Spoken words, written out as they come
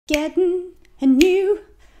Getting a new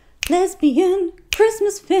lesbian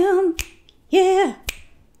Christmas film. Yeah,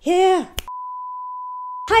 yeah.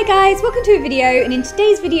 Hi guys, welcome to a video, and in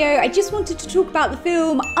today's video I just wanted to talk about the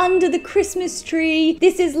film Under the Christmas Tree.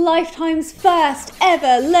 This is Lifetime's first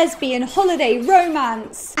ever lesbian holiday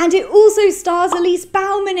romance, and it also stars Elise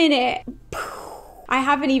Bauman in it. I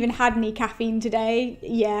haven't even had any caffeine today,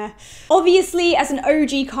 yeah. Obviously, as an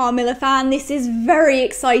OG Carmilla fan, this is very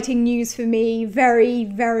exciting news for me. Very,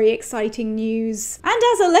 very exciting news. And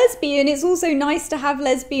as a lesbian, it's also nice to have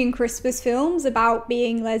lesbian Christmas films about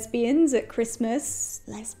being lesbians at Christmas.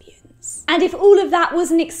 Lesbians. And if all of that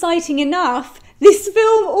wasn't exciting enough, this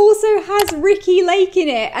film also has Ricki Lake in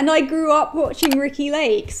it, and I grew up watching Ricki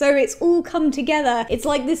Lake, so it's all come together. It's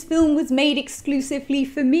like this film was made exclusively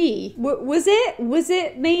for me. Was it? Was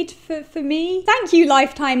it made for me? Thank you,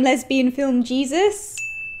 Lifetime lesbian film Jesus.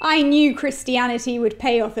 I knew Christianity would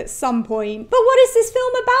pay off at some point. But what is this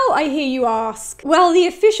film about, I hear you ask? Well, the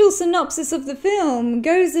official synopsis of the film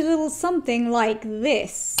goes a little something like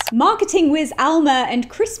this. Marketing whiz Alma and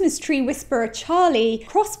Christmas tree whisperer Charlie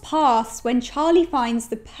cross paths when Charlie finds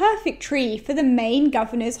the perfect tree for the Maine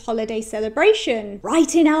governor's holiday celebration,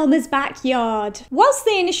 right in Alma's backyard. Whilst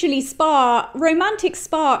they initially spar, romantic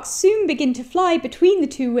sparks soon begin to fly between the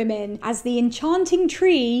two women as the enchanting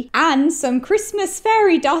tree and some Christmas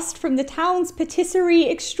fairy dust from the town's patisserie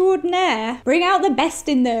extraordinaire bring out the best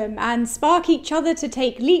in them and spark each other to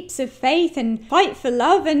take leaps of faith and fight for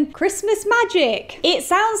love and Christmas magic. It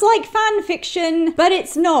sounds like fan fiction, but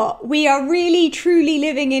it's not. We are really truly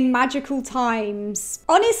living in magical times.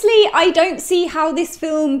 Honestly, I don't see how this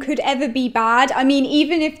film could ever be bad. I mean,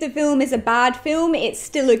 even if the film is a bad film, it's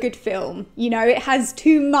still a good film. You know, it has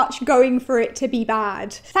too much going for it to be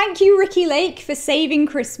bad. Thank you, Ricki Lake, for saving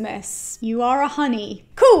Christmas. You are a honey.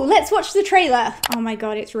 Cool, let's watch the trailer. Oh my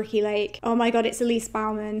god, it's Ricki Lake. Oh my god, it's Elise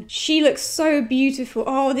Bauman. She looks so beautiful.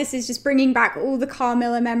 Oh, this is just bringing back all the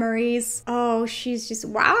Carmilla memories. Oh, she's just,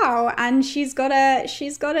 wow. And she's got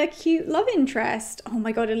a cute love interest. Oh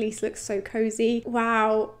my god, Elise looks so cozy.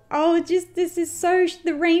 Wow. Oh, just, this is so,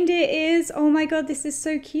 the reindeer ears. Oh my god, this is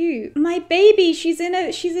so cute. My baby, she's in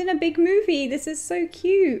a big movie. This is so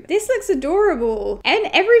cute. This looks adorable. And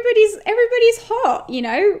everybody's hot, you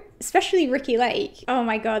know? Especially Ricki Lake. Oh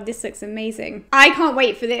my god, this looks amazing. I can't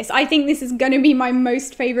wait for this. I think this is gonna be my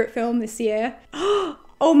most favorite film this year.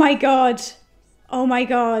 Oh my god. Oh my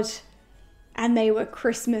god. And they were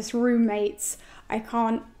Christmas roommates. I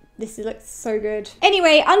can't. This looks so good.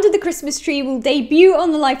 Anyway, Under the Christmas Tree will debut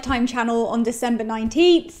on the Lifetime channel on December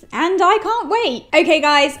 19th, and I can't wait. Okay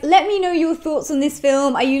guys, let me know your thoughts on this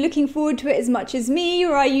film. Are you looking forward to it as much as me,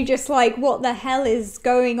 or are you just like, what the hell is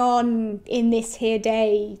going on in this here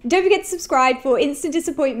day? Don't forget to subscribe for instant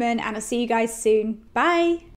disappointment, and I'll see you guys soon. Bye.